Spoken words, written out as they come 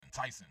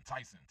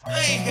I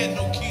ain't had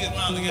no kids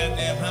around the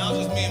goddamn house,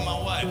 just me and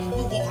my wife.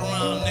 We walking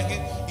around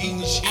naked,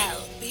 eating shit,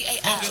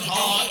 fucking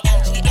hard.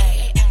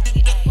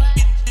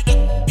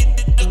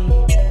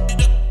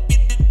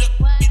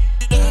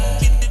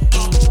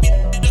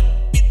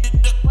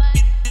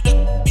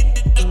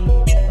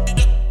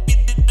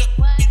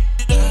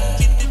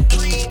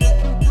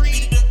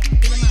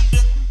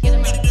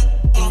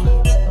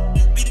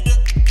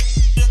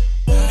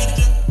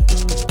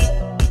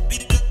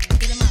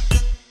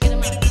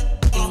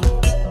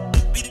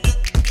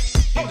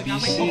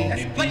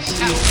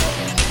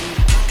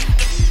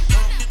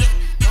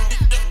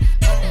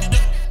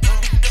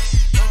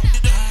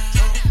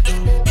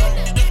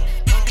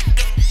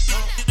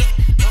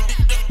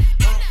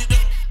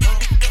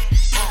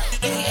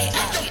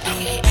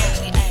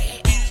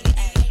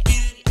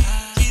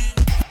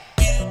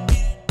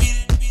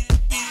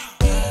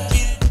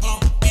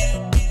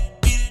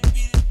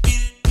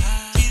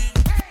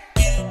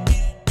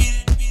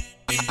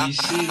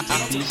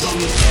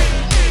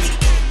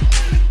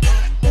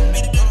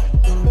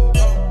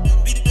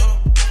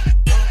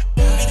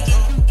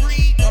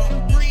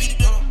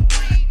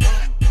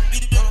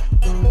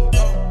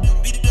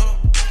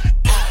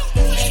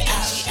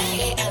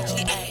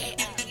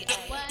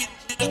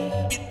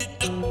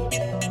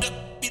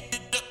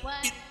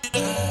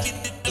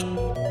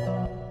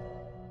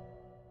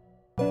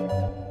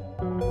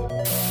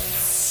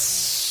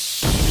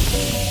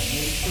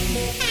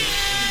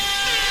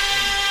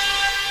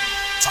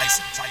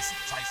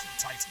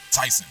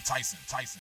 Tyson.